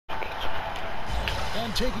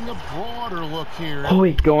And taking a broader look here. Oh,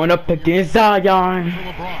 he's going up against Zion.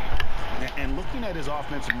 And looking at his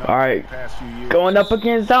offensive numbers All right, past few years, going up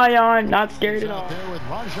against Zion. Not scared at all. There with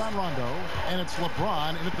Rajon Rondo, and it's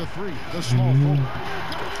LeBron in at the 3, the small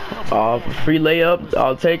forward. Free layup.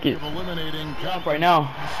 I'll take it. Eliminating Right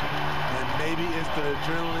now. And maybe it's the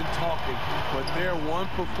adrenaline talking, but they're 1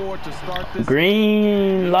 for 4 to start this.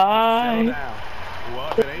 Green light.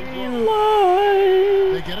 Green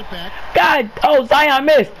light. They get it back. God, oh, Zion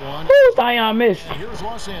missed. Who Zion missed? And here's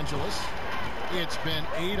Los Angeles. It's been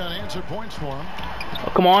 8 unanswered points for him.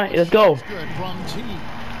 Oh, come on, let's go. Good from T.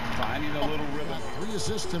 Finding a little rhythm. 3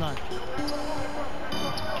 assists tonight.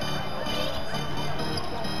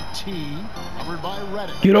 T, covered by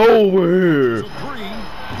Reddick. Get over here.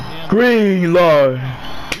 Green light.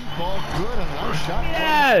 Ball good and one shot.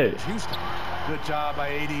 Yeah. Good job by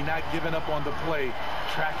AD, not giving up on the play,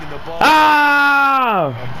 tracking the ball.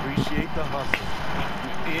 Ah! Appreciate the hustle.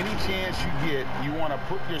 Any chance you get, you want to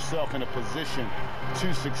put yourself in a position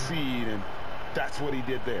to succeed, and that's what he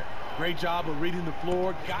did there. Great job of reading the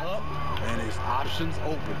floor, got up, and his options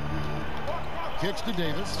open. Kicks to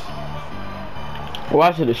Davis. Oh,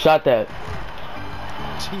 I should have shot that.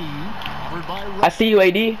 T, covered by I see you,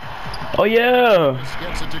 AD. Oh, yeah.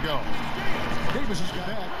 Gets it to go. Davis is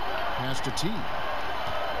back. Pass to T.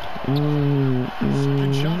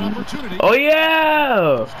 Second shot opportunity. Oh,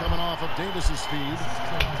 yeah. It's coming off of Davis's feed.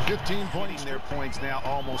 15 points. Their points now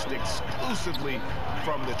almost exclusively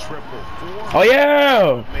from the triple. 4 Oh,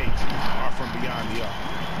 yeah. mates are from beyond the arc.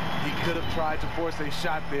 He could have tried to force a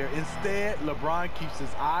shot there. Instead, LeBron keeps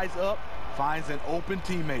his eyes up, finds an open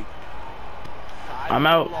teammate. I'm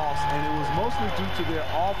out. Lost, and it was mostly due to their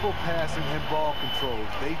awful passing and ball control.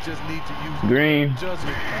 They just need to use Green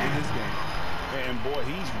judgment in this game. And boy,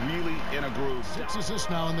 he's really in a groove. 6 assists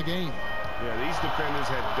now in the game. Yeah, these defenders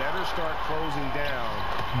had better start closing down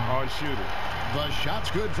on shooting. The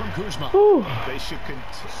shot's good from Kuzma. Whew. They should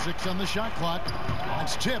 6 on the shot clock.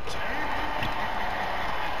 It's tipped.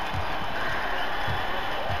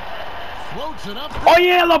 Floats it up. Oh,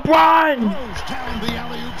 yeah, LeBron. Throws down the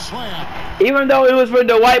alley-oop slam. Even though it was for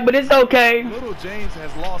the white, but it's okay. Little James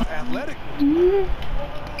has lost athletic.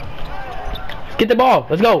 Get the ball.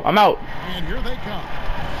 Let's go. I'm out. And here they come.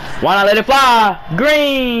 Why not let it fly?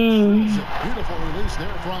 Green. Beautiful release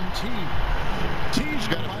there from T. T's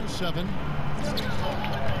got 5-7.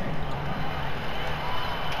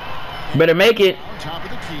 Better make it. On top of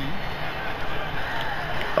the key.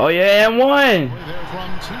 Oh, yeah, and 1. There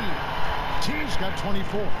from T. T's got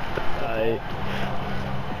 24.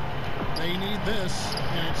 They need this.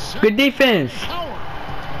 And it's Good defense. Power.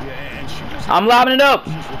 Yeah, and I'm lobbing it up.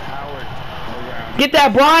 Get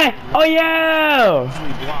that, Brian. Oh, yeah.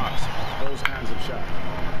 Blocks those kinds of shots.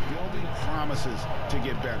 Building promises to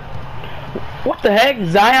get better. What the heck?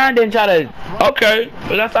 Zion didn't try to. Okay,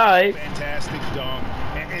 but that's all right. Fantastic dunk.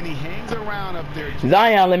 And he hangs around up there.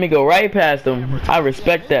 Zion let me go right past him. I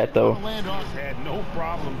respect that, though. Had no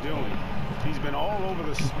problem doing. He's been all over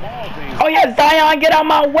the small things. Oh, yeah, Zion, get out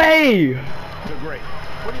my way. To great.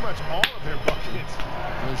 Pretty much all of their buckets.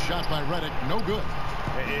 The shot by Reddick, no good.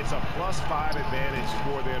 It's a +5 advantage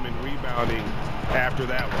for them in rebounding after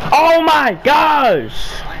that one. Oh, my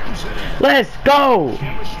gosh. Let's go.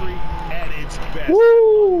 Chemistry at its best.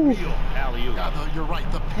 Woo. Real alley-oop. You're right.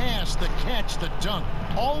 The pass, the catch, the dunk,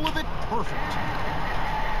 all of it perfect.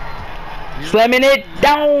 Slamming it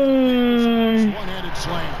down. One-handed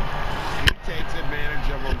slam. He takes advantage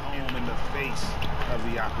of him home in the face of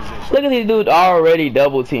the opposition. Look at these dudes already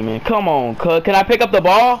double teaming. Come on, cuz. Can I pick up the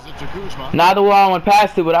ball? Not the one I want to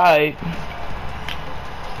pass to, but I.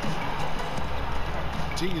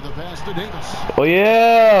 T, the pass to Davis. Oh,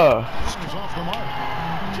 yeah. He's off the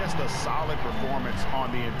mark. Just a solid performance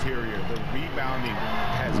on the interior. The rebounding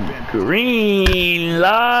has been Green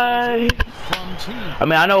light. From T. I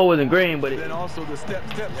mean, I know it wasn't green, but Then also the step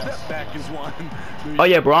back is one. Oh,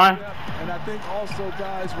 yeah, Brian. And I think also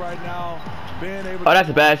guys right now being able Oh, that's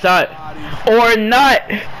a bad shot. Or not.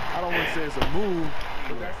 I don't want to say it's a move,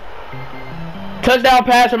 but that's Touchdown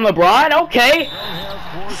pass from LeBron. Okay.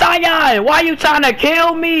 Zion, why are you trying to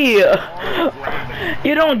kill me?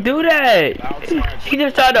 You don't do that. He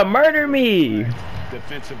just tried to murder me.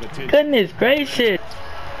 defensive attention. Goodness gracious.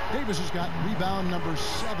 Davis has got rebound number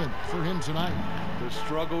 7 for him tonight. the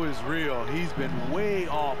struggle is real. He's been way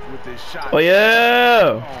off with this shot. Oh,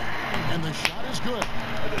 yeah. And the shot is good.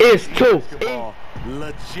 It's 2.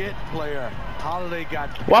 Legit player. Holiday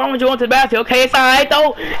got. Why don't you want to the basket? Okay, it's all right,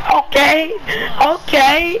 though. Okay.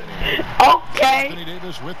 Anthony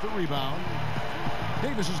Davis with the rebound.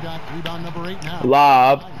 Davis has got rebound number 8 now.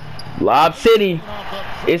 Lob. Lob City.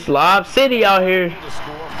 It's Lob City out here. The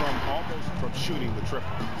score from shooting the triple.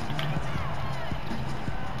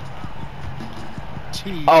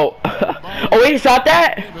 Oh, oh, he shot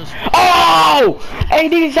that. Oh,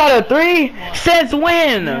 AD shot a 3. Since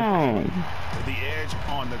when? The edge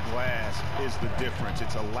on the glass is the difference.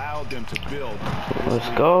 It's allowed them to build. Let's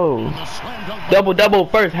go. Double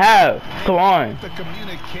first half. Come on. The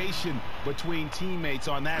communication between teammates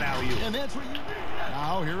on that alley-oop. And that's what you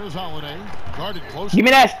now here is Holiday. Guarded close. Give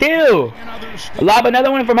me that steal. Lob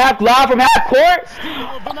another one from half. Lob from half court.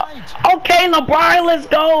 Okay, LeBron, let's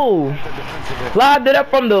go. Lobbed it up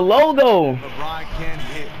from the logo. LeBron can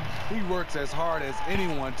hit. He works as hard as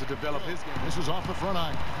anyone to develop his game. This is off the front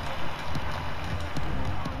eye.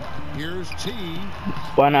 Here's T.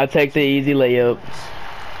 Why not take the easy layup?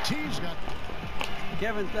 T's got.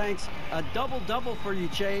 Kevin, thanks. A double-double for you,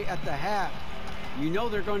 Che, at the half. You know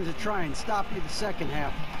they're going to try and stop you the second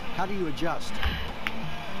half. How do you adjust?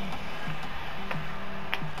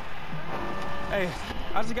 Hey,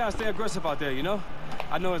 I just gotta stay aggressive out there, you know?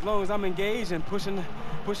 I know as long as I'm engaged and pushing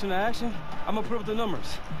the action, I'm gonna put up the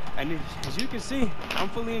numbers. And as you can see, I'm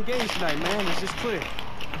fully engaged tonight, man. It's just clear.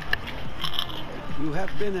 You have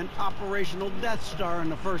been an operational Death Star in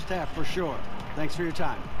the first half for sure. Thanks for your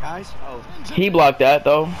time, guys. He blocked that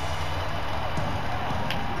though.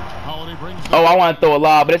 Holiday brings Oh, I want to throw a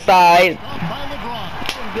lob, but it's alright. by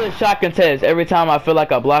LeBron. Good shot contest. Every time I feel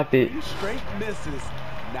like I blocked it. Straight misses.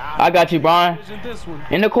 Now I got you, Brian. This one.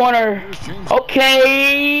 In the corner.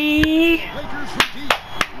 Okay. Lakers for deep.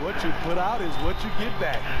 what you put out is what you get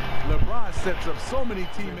back. LeBron sets up so many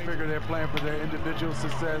teammates figure they're playing for their individual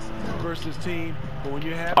success versus team. But when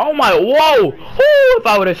you have Oh my, whoa. Woo, if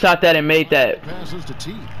I would have shot that and made that. Passes to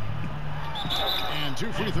T. And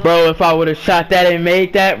 2 free throws. Bro, if I would have shot that and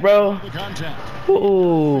made that, bro. The contact.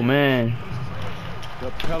 Ooh, man. the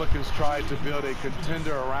Pelicans tried to build a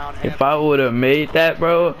contender around If I would have made that,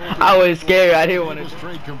 bro, I was scared. I didn't want This to.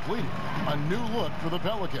 trade completed. A new look for the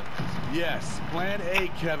Pelicans. Yes, plan A,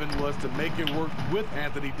 Kevin, was to make it work with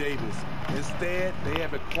Anthony Davis. Instead, they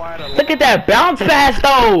have acquired a Look at that bounce pass,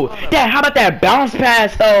 though. Yeah, how about that bounce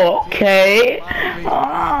pass, though? Okay.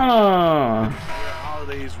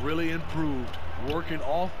 Holiday's really improved, working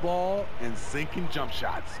off ball and sinking jump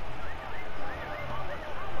shots.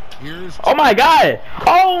 Here's Oh my God.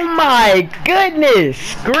 Oh my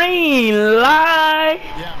goodness. Green light.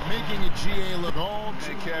 yeah, making a GA look all.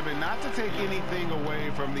 Hey, Kevin, not to take anything away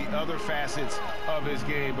from the other facets of his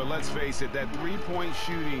game, but let's face it, that three-point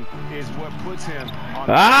shooting is what puts him on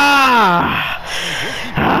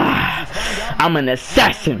I'm an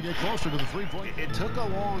assassin. Get closer to the 3-point. It took a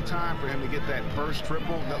long time for him to get that first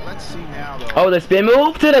triple. Now, let's see now, though. Oh, the spin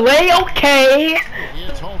move to the lay. Okay.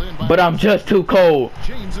 It's hauled in by But I'm just too cold.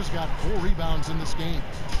 James has got 4 rebounds in this game.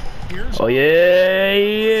 Here's Oh,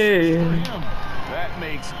 yeah. for him. That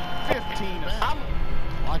makes 15.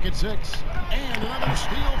 Lock at 6. And another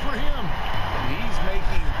steal for him. He's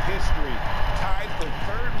making history. Tied for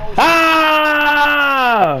third most.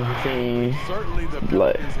 Ah! Certainly the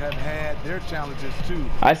Pelicans have had their challenges too.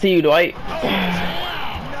 I see you, Dwight. I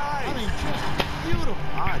mean, just beautiful.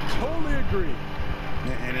 I totally agree.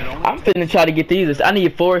 And it only I'm finna try to get these. I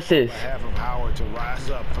need 4 assists. half of Howard to rise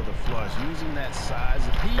up for the flush, using that size.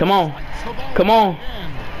 Come on. Fights the ball Come on.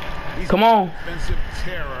 again. He's Come on. Offensive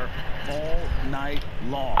terror all night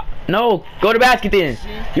long. No, go to basket then.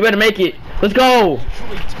 You better make it. Let's go.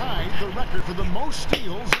 Actually tied the record for the most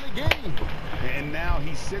steals in a game. And now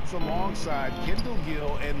he sits alongside Kendall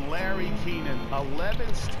Gill and Larry Keenan.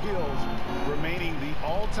 11 steals, remaining the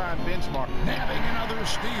all-time benchmark. Nabbing another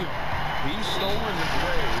steal. He's stolen his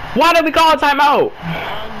way. Why did we call a timeout? A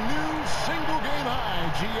new single-game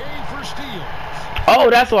high GA for steals. Oh,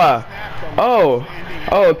 that's why. Oh,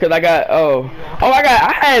 cause I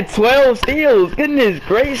had 12 steals. Goodness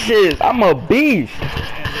gracious, I'm a beast.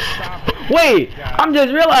 Wait, I'm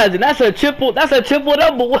just realizing that's a triple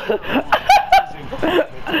double.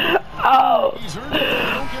 Oh, He's earned it. They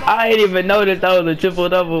don't get I didn't even notice that was a triple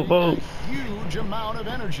double, folks. huge amount of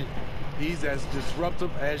energy. He's as disruptive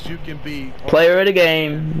as you can be. Player of the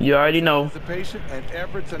game, you already know. Participation and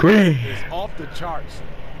effort tonight Green. is off the charts.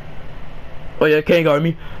 Oh yeah, can't guard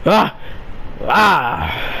me.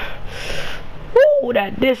 Ooh,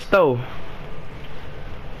 that dish though.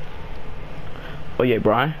 Oh yeah,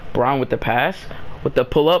 Brian with the pass, with the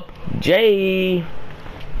pull up. Jay.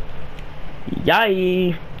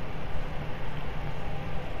 Yay.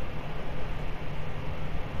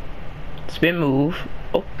 Spin move.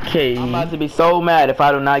 Okay. I'm about to be so mad if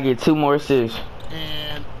I do not get 2 more assists.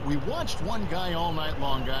 And we watched one guy all night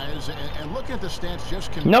long, guys, and look at the stats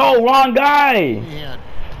just No, wrong guy. he had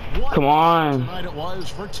Come on. Tonight it was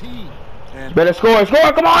for T. And Better score.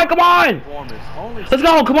 Score. Come on. Come on. Let's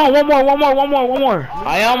go. Come on. One more.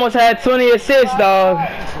 I almost had 20 assists, dog.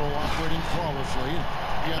 Control operating flawlessly.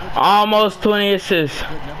 The other Almost 20 assists. good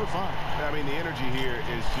number 5. I mean, the energy here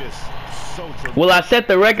is just so tremendous. Well, I set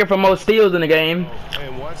the record for most steals in the game.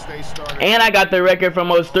 And once they started, And I got the record for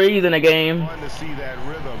most threes in the game. fun to see that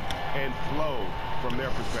rhythm and flow from their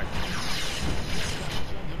perspective.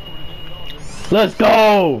 Let's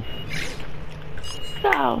go.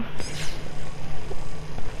 Go.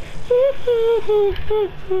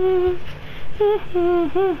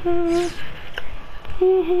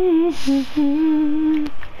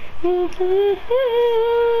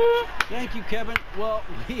 Thank you, Kevin. Well,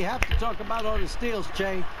 we have to talk about all the steals,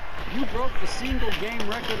 Che. You broke the single game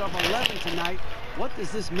record of 11 tonight. What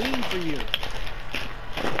does this mean for you?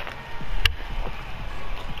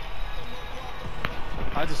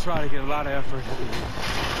 I just try to get a lot of effort,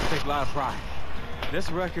 take a lot of pride.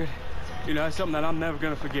 This record, you know, it's something that I'm never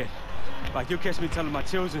gonna forget. Like, you'll catch me telling my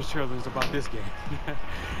children's about this game.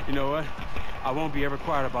 You know what? I won't be ever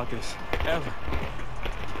quiet about this, ever.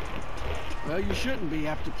 Well, you shouldn't be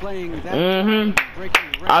after playing that. Breaking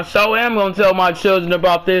the I record. sure am gonna tell my children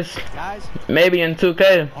about this. Guys, Maybe in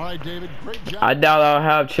 2K. All right, David, great job. I doubt I'll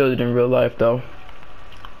have children in real life though.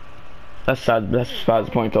 That's besides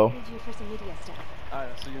the point though. Need you for some media stuff. All right,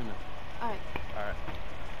 I'll see you now. All right. All right.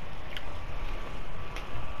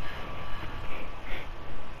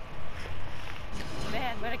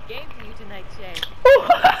 Man, what a game for you tonight, Jay.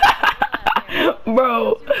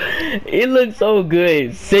 Bro, it looks so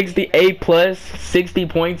good. 68 plus, 60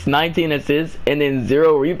 points, 19 assists, and then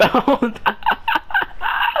 0 rebounds.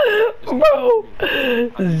 Bro,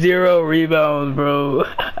 0 rebounds, bro.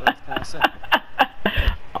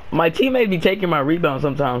 My teammates be taking my rebounds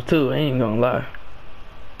sometimes too. I ain't gonna lie.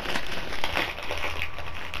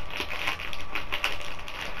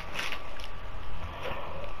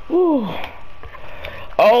 Woo.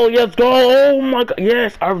 Oh, let's go. Oh my god.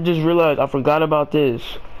 Yes, I just realized I forgot about this.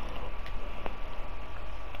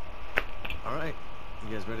 All right,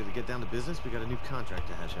 you guys ready to get down to business? We got a new contract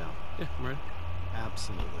to hash out. Yeah, I'm ready.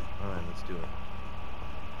 Absolutely. All right, let's do it.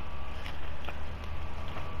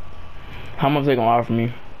 How much they gonna offer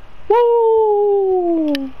me?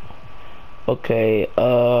 Woo! Okay,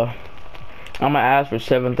 I'm gonna ask for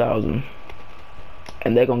 7,000.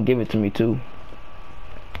 And they're gonna give it to me too.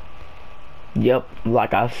 Yep,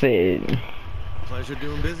 like I said. Pleasure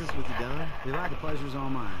doing business with you, Don. the pleasure's all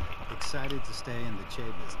mine. Excited to stay in the Che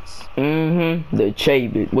business. The Che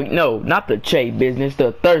business. Wait, no, not the Che business,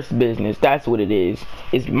 the thirst business. That's what it is.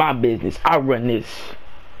 It's my business. I run this.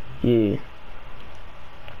 Yeah.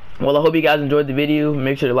 Well, I hope you guys enjoyed the video.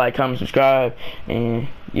 Make sure to like, comment, subscribe, and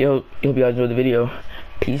hope you guys enjoyed the video.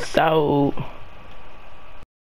 Peace out.